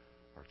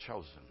are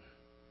chosen.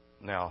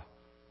 Now,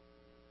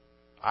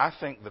 I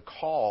think the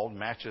called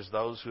matches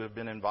those who have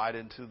been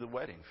invited to the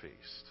wedding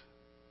feast.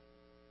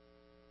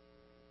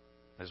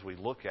 As we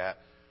look at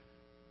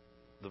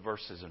the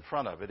verses in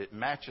front of it, it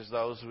matches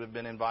those who have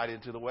been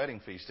invited to the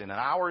wedding feast. In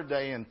our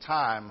day and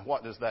time,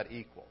 what does that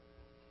equal?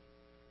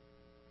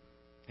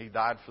 He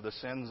died for the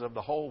sins of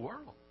the whole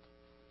world.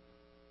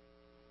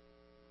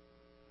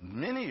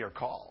 Many are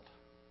called,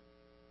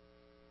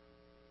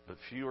 but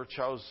few are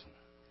chosen.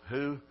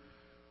 Who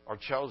are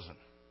chosen?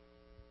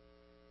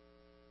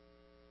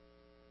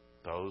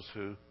 Those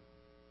who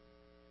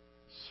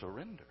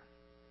surrender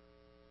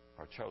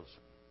are chosen.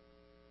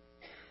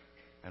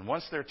 And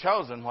once they're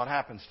chosen, what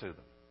happens to them?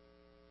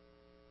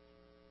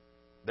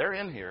 They're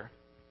in here.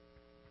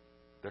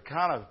 They're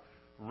kind of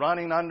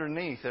running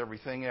underneath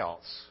everything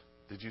else.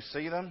 Did you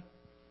see them?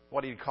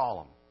 What do you call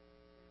them?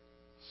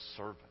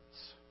 Servants.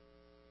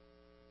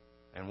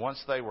 And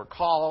once they were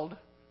called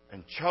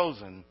and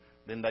chosen,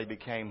 then they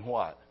became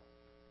what?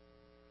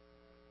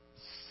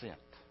 Sent.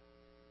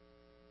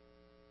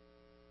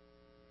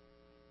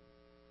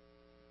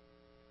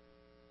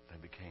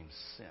 They became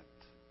sent.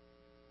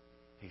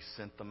 He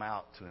sent them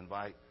out to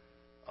invite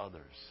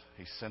others.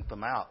 He sent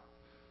them out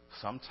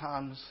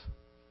sometimes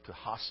to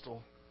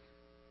hostile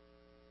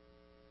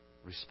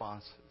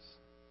responses.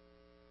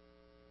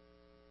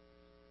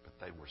 But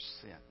they were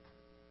sent.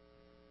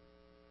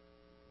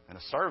 And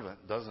a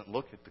servant doesn't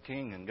look at the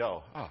king and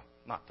go, "Oh,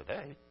 not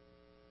today."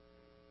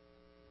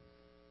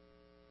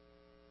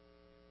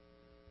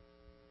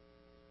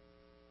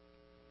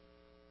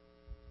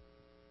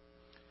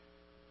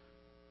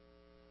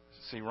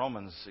 See,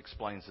 Romans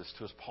explains this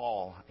to us.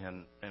 Paul,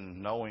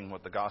 in knowing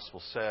what the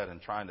gospel said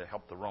and trying to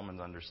help the Romans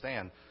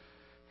understand,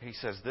 he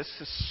says, this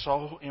is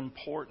so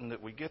important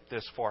that we get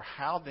this. For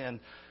how then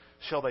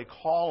shall they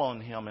call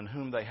on him in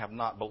whom they have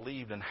not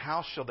believed? And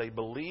how shall they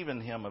believe in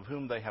him of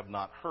whom they have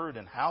not heard?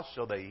 And how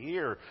shall they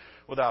hear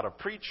without a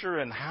preacher?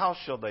 And how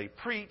shall they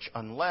preach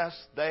unless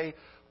they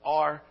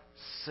are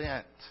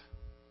sent?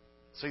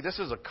 See, this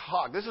is a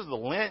cog. This is the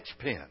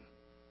linchpin.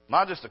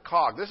 Not just a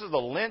cog. This is the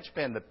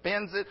linchpin that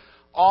pins it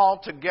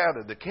all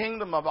together. The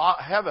kingdom of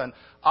heaven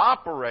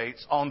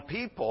operates on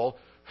people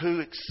who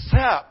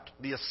accept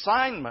the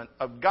assignment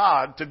of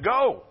God to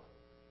go.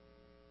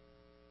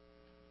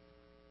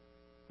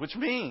 Which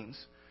means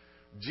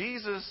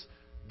Jesus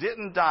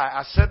didn't die.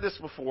 I said this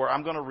before.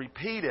 I'm going to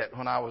repeat it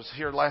when I was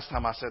here last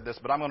time I said this,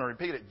 but I'm going to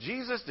repeat it.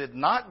 Jesus did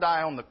not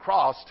die on the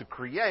cross to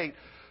create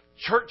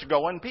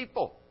church-going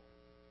people.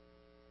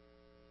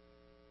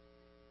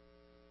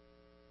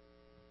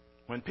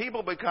 When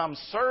people become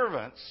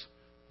servants,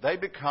 they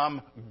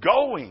become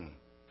going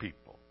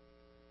people.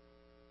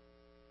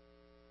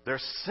 They're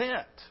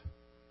sent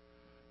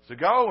to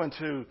go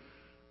into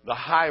the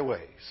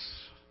highways,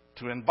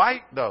 to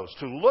invite those,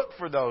 to look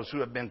for those who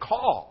have been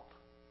called,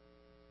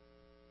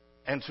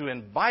 and to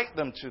invite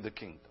them to the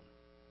kingdom,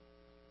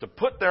 to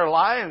put their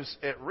lives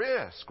at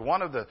risk.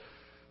 One of the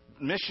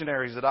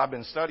missionaries that I've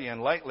been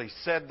studying lately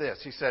said this.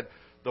 He said,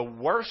 the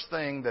worst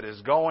thing that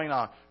is going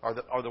on,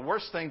 or the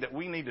worst thing that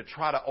we need to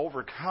try to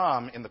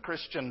overcome in the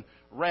Christian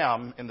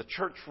realm, in the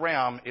church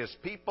realm, is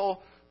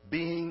people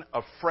being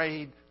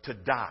afraid to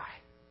die.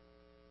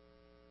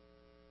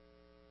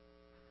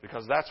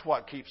 Because that's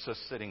what keeps us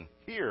sitting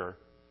here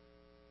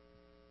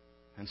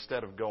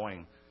instead of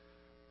going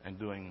and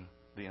doing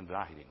the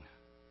inviting.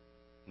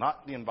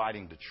 Not the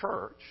inviting to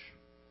church,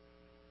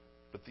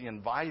 but the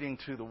inviting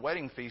to the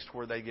wedding feast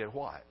where they get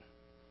what?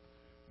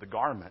 The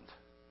garment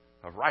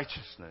of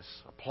righteousness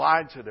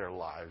applied to their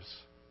lives.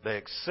 They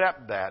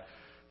accept that.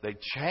 They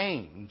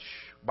change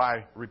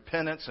by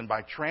repentance and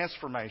by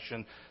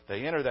transformation.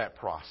 They enter that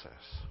process.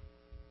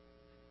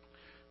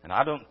 And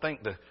I don't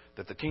think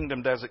that the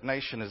kingdom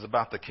designation is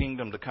about the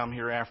kingdom to come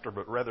hereafter,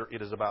 but rather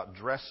it is about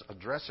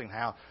addressing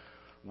how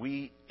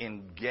we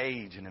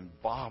engage and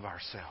involve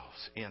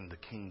ourselves in the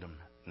kingdom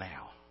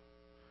now.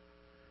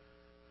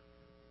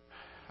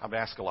 I've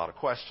asked a lot of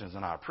questions,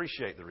 and I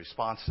appreciate the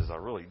responses. I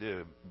really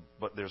do.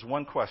 But there's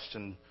one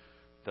question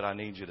that I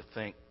need you to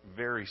think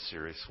very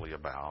seriously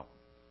about.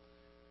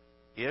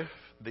 If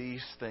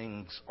these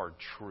things are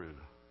true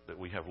that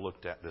we have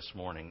looked at this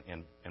morning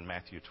in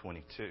Matthew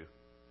 22,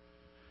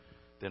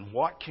 then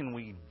what can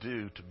we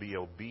do to be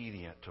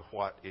obedient to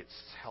what it's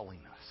telling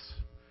us?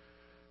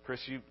 Chris,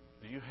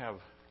 do you have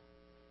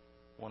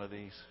one of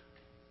these?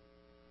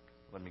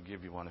 Let me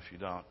give you one if you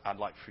don't. I'd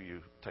like for you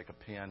to take a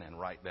pen and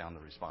write down the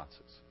responses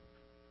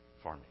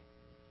for me.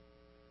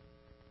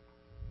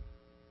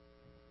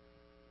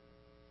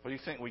 What do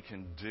you think we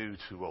can do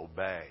to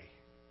obey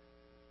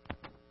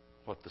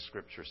what the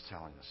Scripture is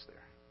telling us there?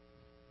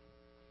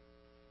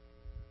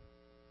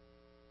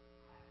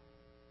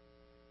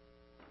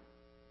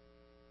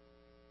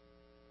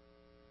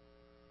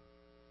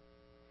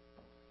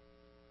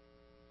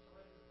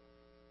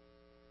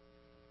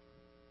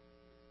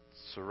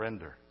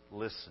 Surrender.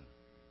 Listen.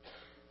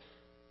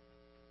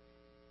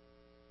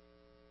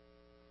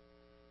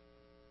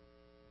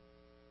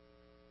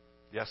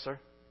 Yes, sir?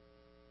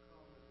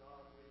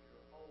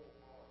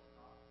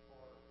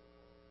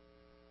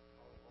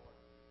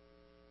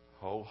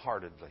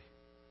 Wholeheartedly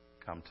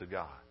come to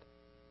God.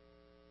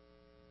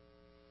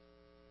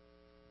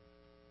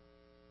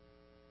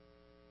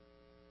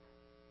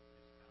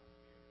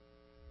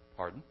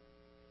 Pardon?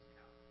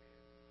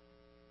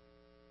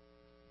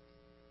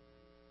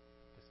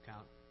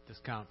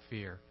 Discount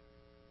fear.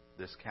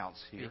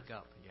 Discounts here. Speak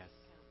up, yes.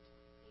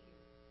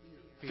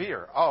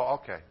 Fear. Oh,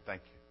 okay.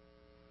 Thank you.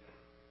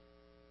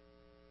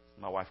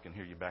 My wife can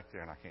hear you back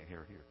there, and I can't hear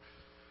her here.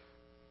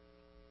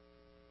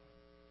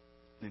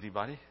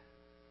 Anybody?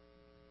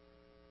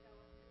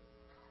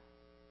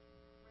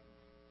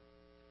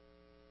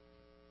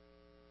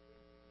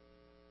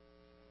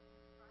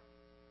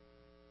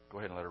 Go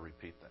ahead and let her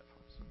repeat that for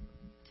us.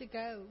 To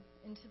go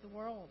into the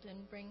world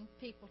and bring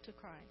people to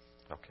Christ.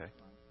 Okay.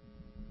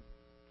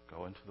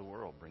 Go into the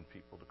world, bring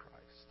people to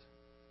Christ.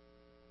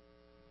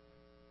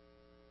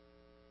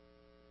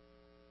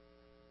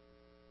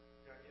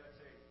 Yeah, I'd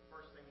say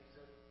first thing he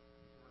said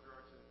in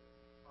regard to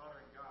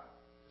honoring God,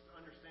 just to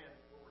understand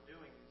what we're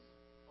doing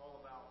is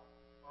all about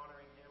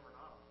honoring Him or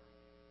not honoring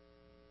Him.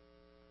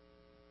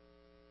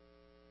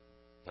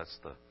 That's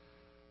the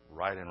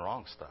right and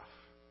wrong stuff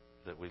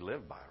that we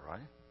live by,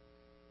 right?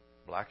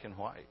 Black and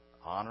white.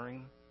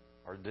 Honoring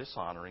or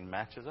dishonoring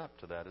matches up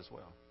to that as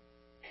well.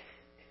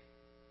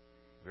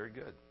 Very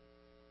good.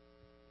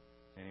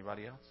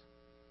 Anybody else?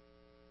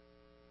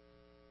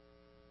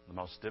 The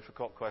most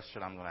difficult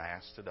question I'm going to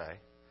ask today,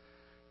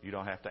 you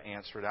don't have to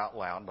answer it out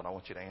loud, but I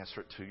want you to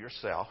answer it to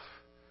yourself.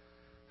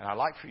 And I'd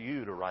like for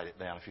you to write it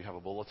down. If you have a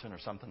bulletin or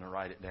something to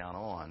write it down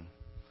on,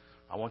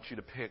 I want you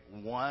to pick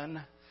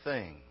one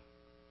thing,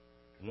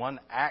 one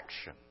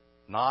action,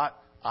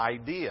 not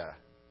idea,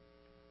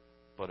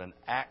 but an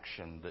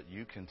action that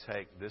you can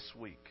take this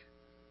week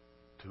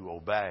to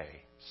obey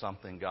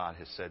something God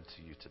has said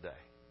to you today.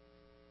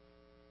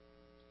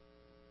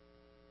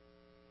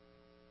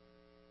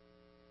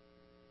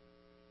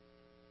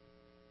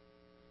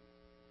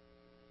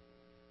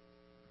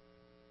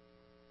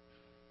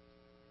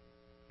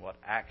 What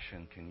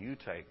action can you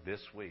take this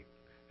week?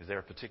 Is there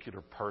a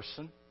particular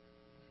person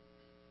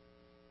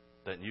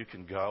that you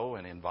can go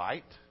and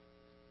invite?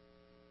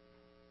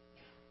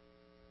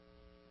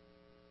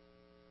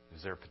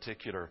 Is there a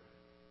particular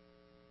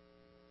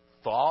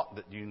thought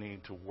that you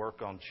need to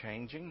work on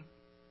changing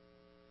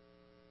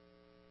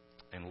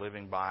and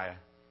living by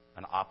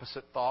an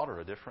opposite thought or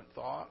a different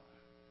thought?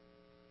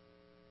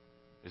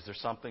 Is there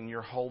something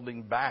you're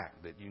holding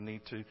back that you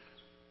need to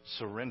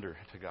surrender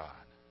to God?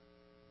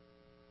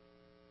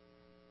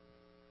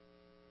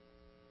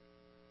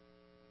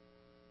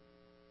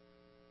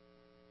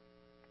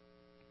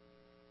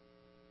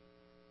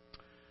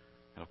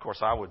 And of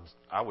course,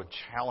 I would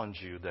challenge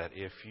you that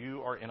if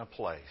you are in a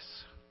place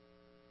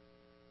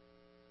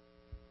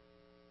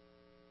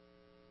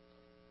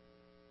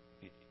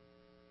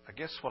I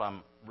guess what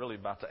I'm really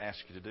about to ask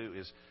you to do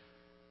is,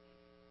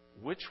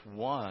 which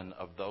one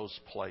of those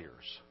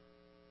players,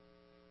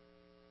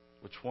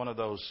 which one of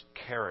those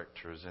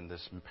characters in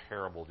this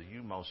parable do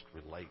you most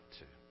relate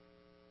to?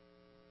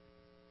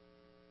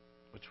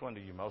 Which one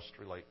do you most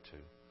relate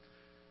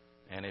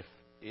to? And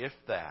if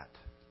that,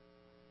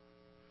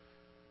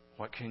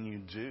 what can you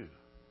do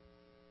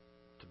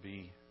to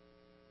be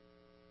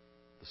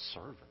the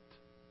servant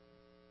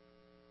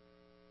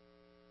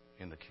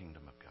in the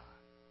kingdom of God?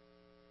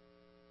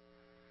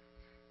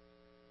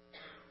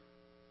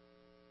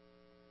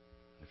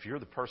 If you're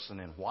the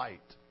person in white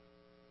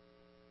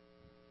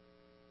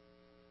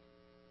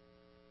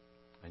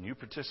and you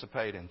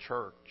participate in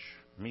church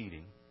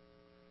meeting,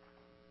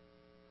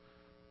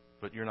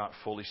 but you're not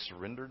fully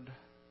surrendered,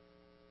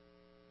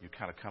 you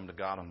kind of come to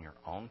God on your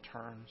own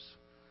terms,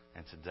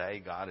 and today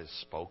God has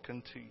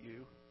spoken to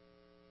you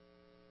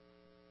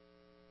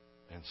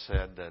and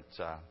said that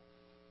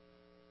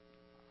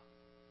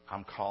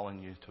I'm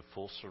calling you to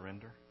full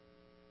surrender.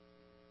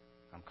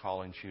 I'm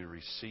calling you to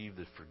receive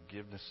the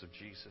forgiveness of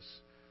Jesus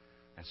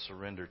and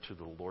surrender to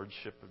the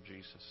lordship of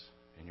Jesus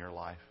in your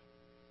life.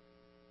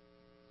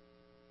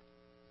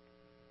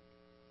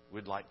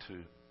 We'd like to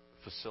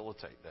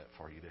facilitate that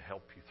for you, to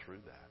help you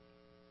through that.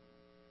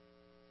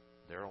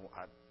 Daryl,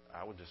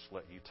 I would just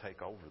let you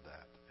take over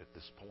that at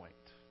this point,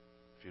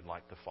 if you'd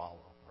like to follow,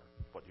 or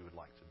what you would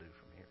like to do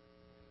from here.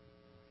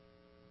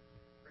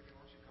 Ricky,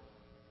 why don't you come on?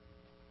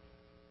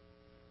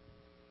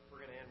 We're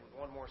going to end with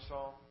one more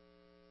song.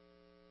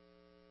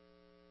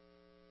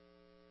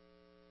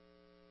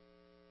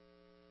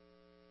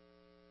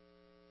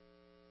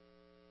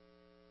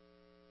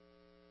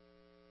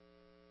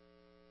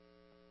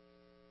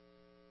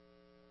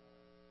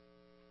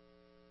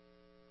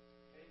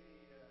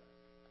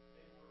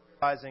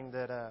 realizing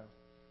that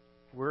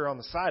we're on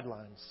the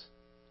sidelines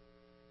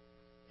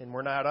and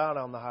we're not out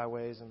on the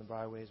highways and the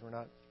byways.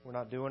 We're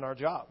not doing our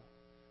job.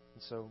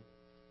 And so,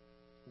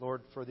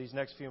 Lord, for these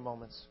next few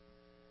moments,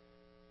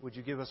 would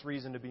you give us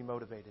reason to be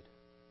motivated?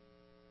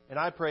 And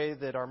I pray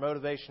that our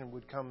motivation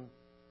would come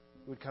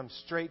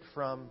straight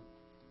from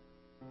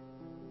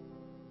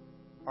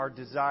our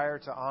desire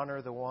to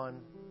honor the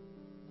one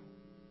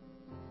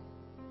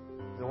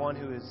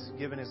who has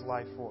given his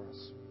life for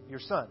us, your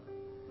Son,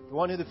 the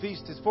one who the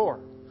feast is for,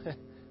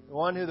 the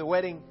one who the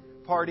wedding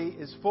party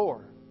is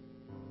for,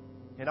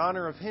 in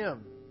honor of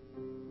him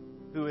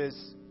who has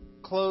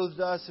clothed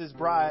us, his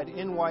bride,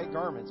 in white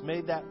garments,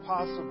 made that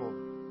possible,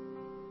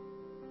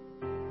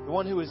 the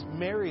one who has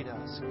married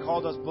us and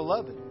called us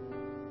beloved.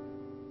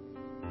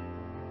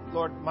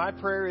 Lord, my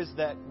prayer is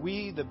that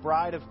we, the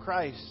bride of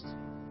Christ,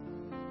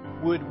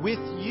 would, with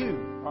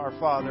you, our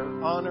Father,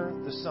 honor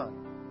the Son.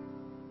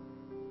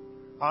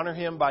 Honor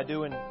him by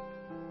doing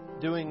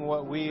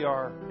what we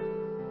are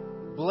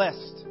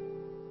blessed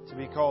to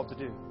be called to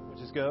do,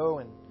 which is go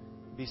and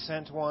be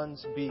sent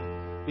ones, be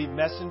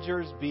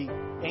messengers, be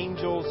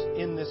angels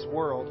in this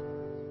world,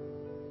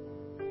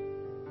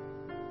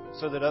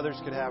 so that others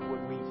could have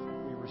what we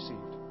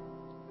received.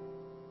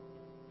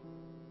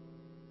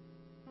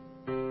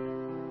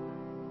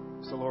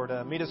 So, Lord,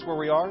 meet us where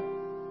we are,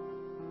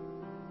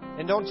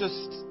 and don't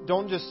just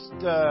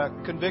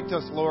convict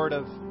us, Lord,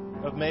 of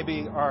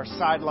maybe our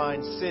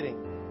sideline sitting.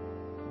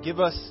 Give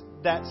us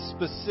that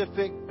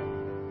specific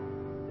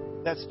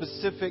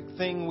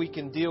thing we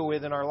can deal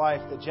with in our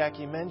life that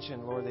Jackie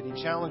mentioned, Lord, that he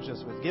challenged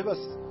us with. Give us,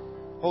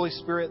 Holy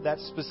Spirit, that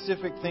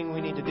specific thing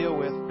we need to deal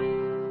with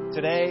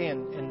today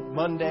and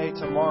Monday,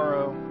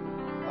 tomorrow,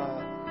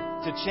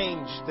 to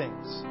change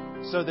things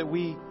so that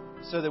we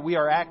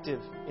are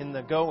active in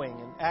the going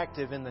and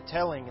active in the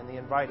telling and the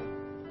inviting.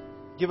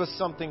 Give us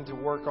something to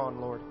work on,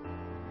 Lord.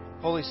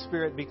 Holy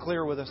Spirit, be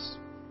clear with us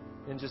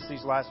in just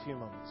these last few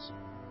moments.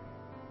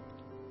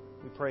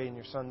 We pray in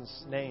your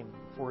Son's name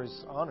for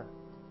his honor.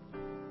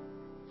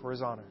 For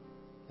his honor.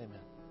 Amen.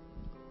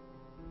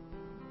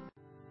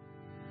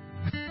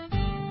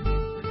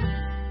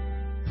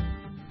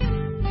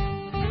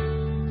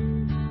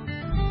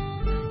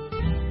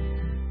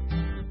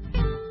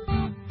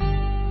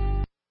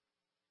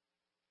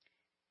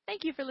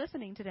 Thank you for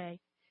listening today.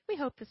 We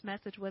hope this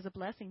message was a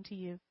blessing to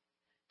you.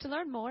 To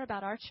learn more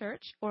about our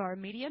church or our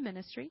media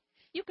ministry,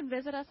 you can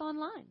visit us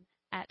online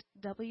at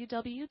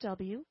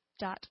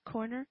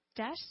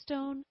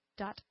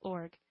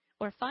www.corner-stone.org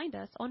or find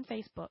us on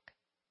Facebook.